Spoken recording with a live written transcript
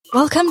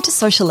Welcome to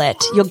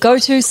Socialette, your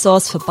go-to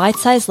source for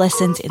bite-sized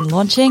lessons in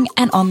launching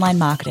and online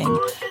marketing.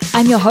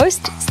 I'm your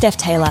host, Steph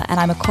Taylor, and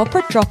I'm a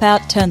corporate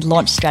dropout turned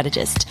launch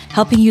strategist,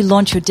 helping you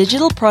launch your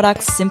digital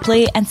products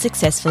simply and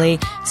successfully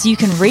so you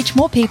can reach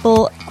more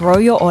people, grow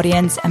your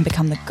audience, and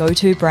become the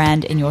go-to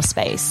brand in your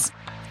space.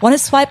 Want to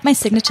swipe my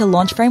signature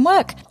launch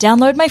framework?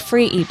 Download my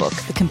free ebook,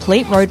 The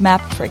Complete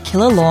Roadmap for a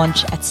Killer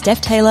Launch at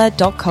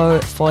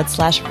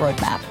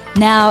stephtaylor.co/roadmap.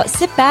 Now,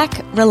 sit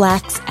back,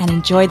 relax, and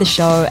enjoy the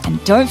show.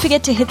 And don't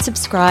forget to hit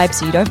subscribe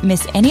so you don't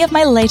miss any of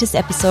my latest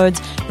episodes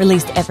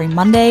released every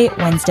Monday,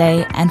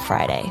 Wednesday, and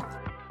Friday.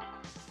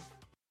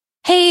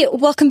 Hey,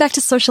 welcome back to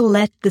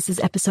Socialette. This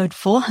is episode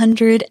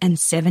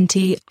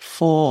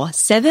 474.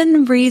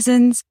 7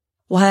 reasons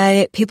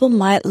why people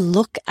might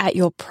look at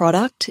your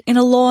product in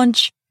a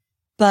launch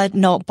but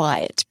not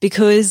buy it.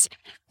 Because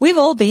we've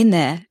all been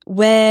there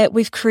where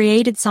we've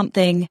created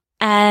something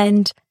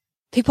and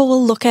people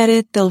will look at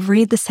it, they'll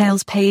read the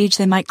sales page,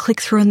 they might click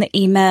through on the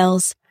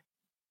emails,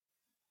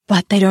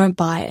 but they don't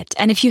buy it.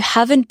 And if you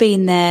haven't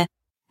been there,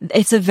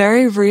 it's a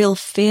very real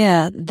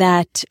fear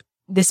that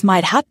this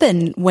might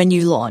happen when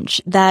you launch,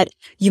 that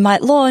you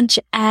might launch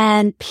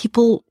and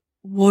people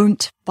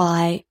won't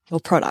buy your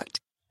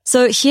product.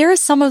 So here are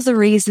some of the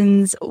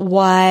reasons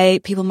why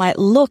people might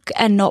look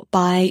and not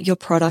buy your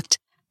product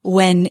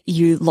when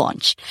you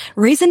launch.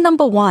 Reason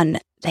number 1,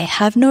 they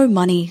have no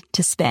money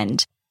to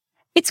spend.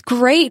 It's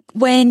great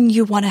when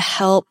you want to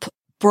help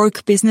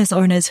broke business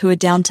owners who are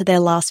down to their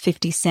last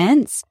 50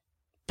 cents,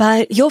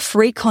 but your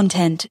free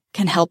content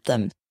can help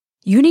them.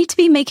 You need to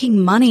be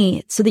making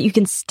money so that you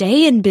can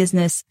stay in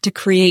business to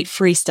create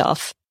free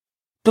stuff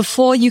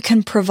before you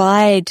can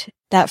provide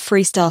that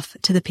free stuff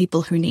to the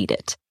people who need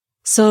it.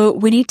 So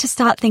we need to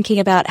start thinking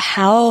about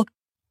how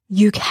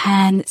you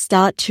can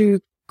start to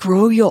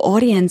grow your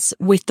audience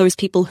with those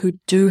people who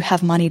do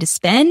have money to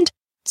spend,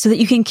 so that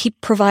you can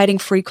keep providing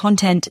free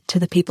content to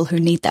the people who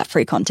need that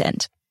free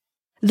content.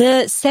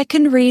 The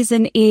second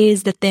reason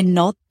is that they're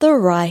not the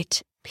right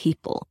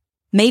people.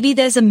 Maybe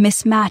there's a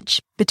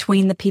mismatch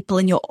between the people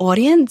in your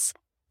audience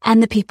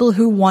and the people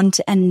who want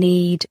and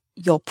need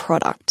your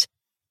product.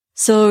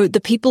 So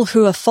the people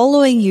who are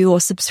following you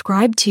or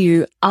subscribe to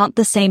you aren't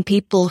the same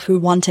people who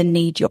want and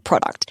need your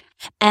product.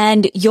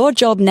 And your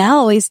job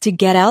now is to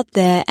get out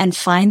there and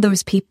find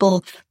those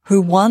people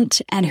who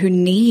want and who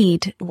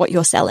need what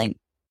you're selling.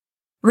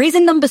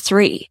 Reason number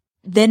 3,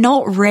 they're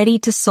not ready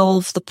to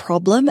solve the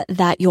problem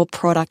that your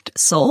product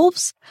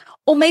solves.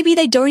 Or maybe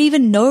they don't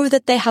even know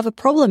that they have a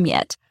problem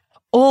yet.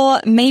 Or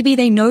maybe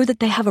they know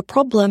that they have a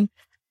problem,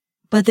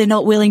 but they're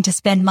not willing to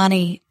spend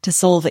money to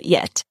solve it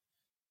yet.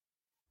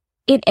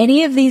 In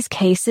any of these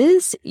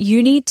cases,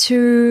 you need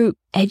to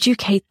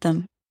educate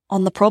them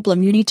on the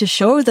problem. You need to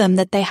show them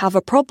that they have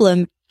a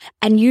problem,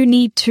 and you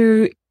need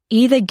to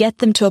either get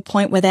them to a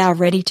point where they are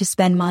ready to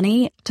spend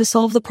money to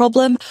solve the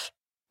problem,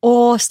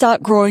 or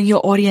start growing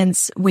your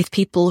audience with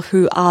people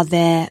who are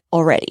there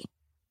already.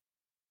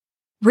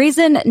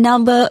 Reason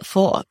number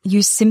 4,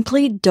 you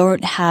simply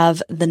don't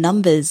have the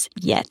numbers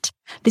yet.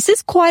 This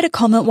is quite a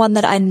common one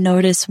that I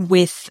notice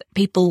with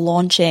people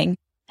launching,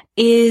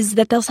 is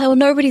that they'll say, well,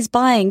 nobody's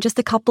buying, just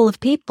a couple of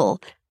people.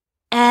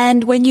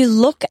 And when you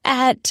look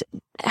at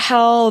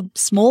how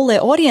small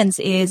their audience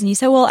is and you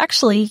say, well,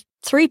 actually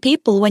 3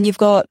 people when you've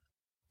got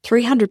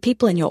 300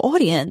 people in your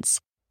audience,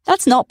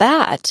 that's not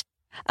bad.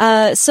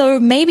 So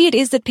maybe it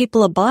is that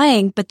people are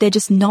buying, but they're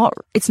just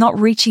it's not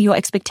reaching your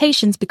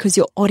expectations because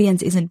your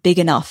audience isn't big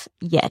enough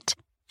yet.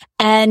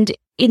 And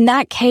in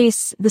that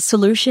case, the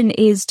solution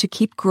is to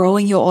keep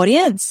growing your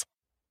audience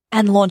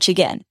and launch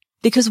again.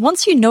 Because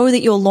once you know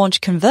that your launch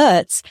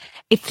converts,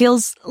 it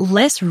feels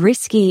less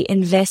risky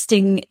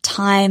investing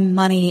time,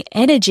 money,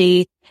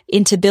 energy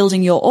into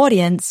building your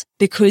audience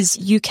because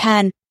you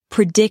can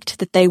predict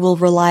that they will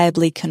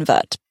reliably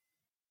convert.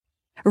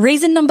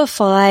 Reason number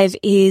 5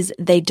 is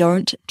they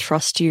don't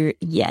trust you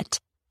yet.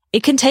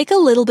 It can take a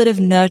little bit of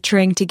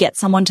nurturing to get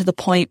someone to the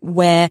point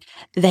where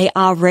they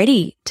are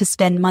ready to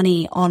spend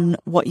money on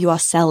what you are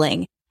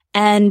selling.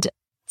 And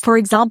for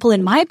example,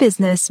 in my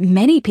business,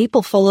 many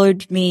people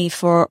followed me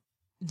for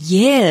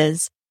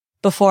years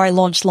before I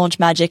launched Launch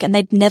Magic, and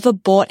they'd never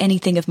bought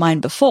anything of mine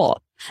before.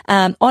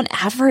 On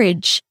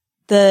average,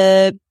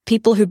 the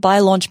people who buy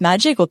Launch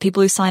Magic or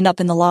people who signed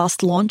up in the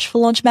last launch for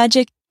Launch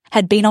Magic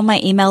had been on my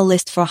email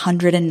list for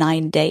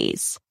 109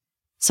 days.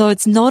 So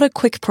it's not a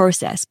quick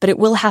process, but it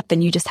will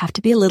happen. You just have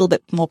to be a little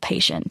bit more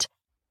patient.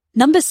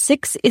 Number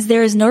 6 is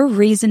there is no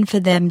reason for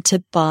them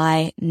to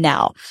buy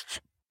now.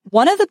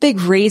 One of the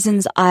big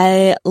reasons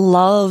I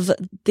love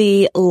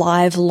the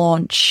live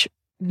launch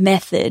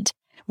method,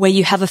 where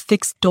you have a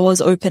fixed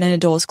doors open and a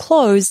doors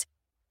close,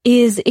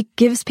 is it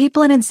gives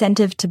people an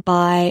incentive to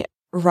buy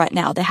right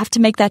now. They have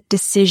to make that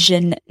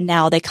decision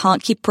now. They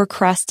can't keep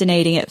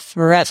procrastinating it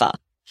forever.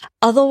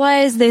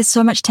 Otherwise, there's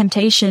so much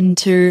temptation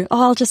to,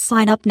 I'll just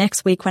sign up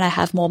next week when I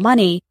have more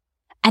money.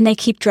 And they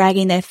keep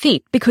dragging their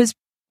feet because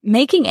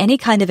making any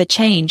kind of a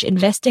change,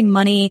 investing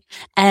money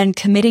and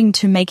committing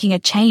to making a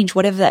change,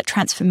 whatever that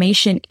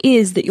transformation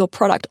is that your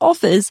product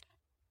offers,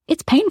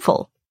 it's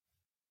painful.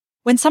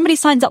 When somebody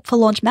signs up for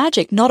Launch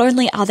Magic, not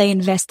only are they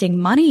investing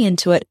money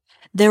into it,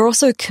 they're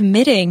also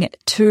committing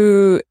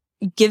to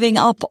giving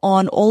up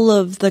on all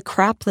of the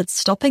crap that's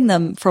stopping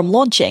them from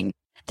launching.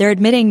 They're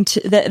admitting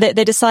to, they're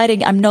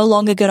deciding, I'm no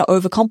longer going to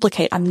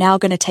overcomplicate. I'm now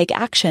going to take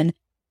action.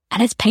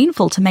 And it's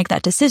painful to make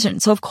that decision.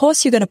 So of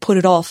course you're going to put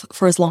it off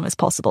for as long as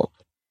possible.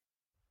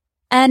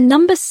 And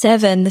number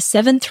 7, the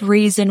 7th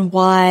reason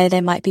why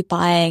they might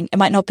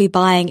not be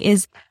buying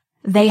is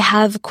they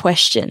have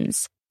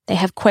questions. They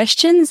have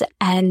questions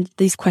and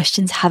these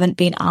questions haven't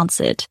been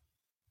answered.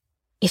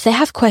 If they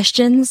have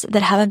questions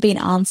that haven't been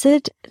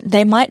answered,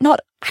 they might not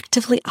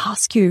actively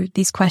ask you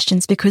these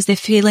questions because they're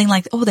feeling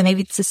like, oh, then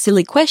maybe it's a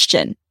silly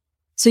question.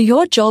 So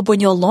your job when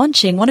you're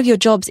launching, one of your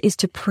jobs is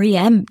to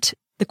preempt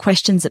the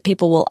questions that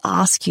people will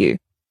ask you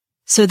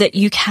so that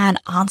you can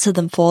answer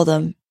them for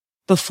them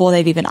before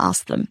they've even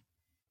asked them.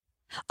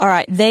 All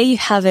right, there you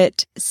have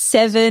it.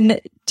 7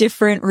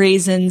 different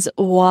reasons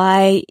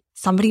why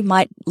somebody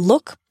might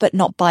look but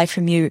not buy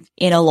from you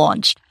in a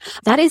launch.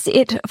 That is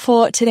it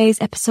for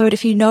today's episode.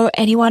 If you know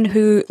anyone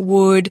who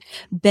would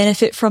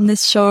benefit from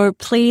this show,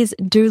 please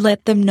do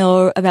let them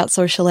know about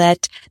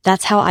Socialette.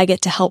 That's how I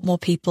get to help more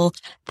people.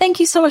 Thank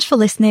you so much for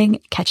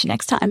listening. Catch you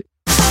next time.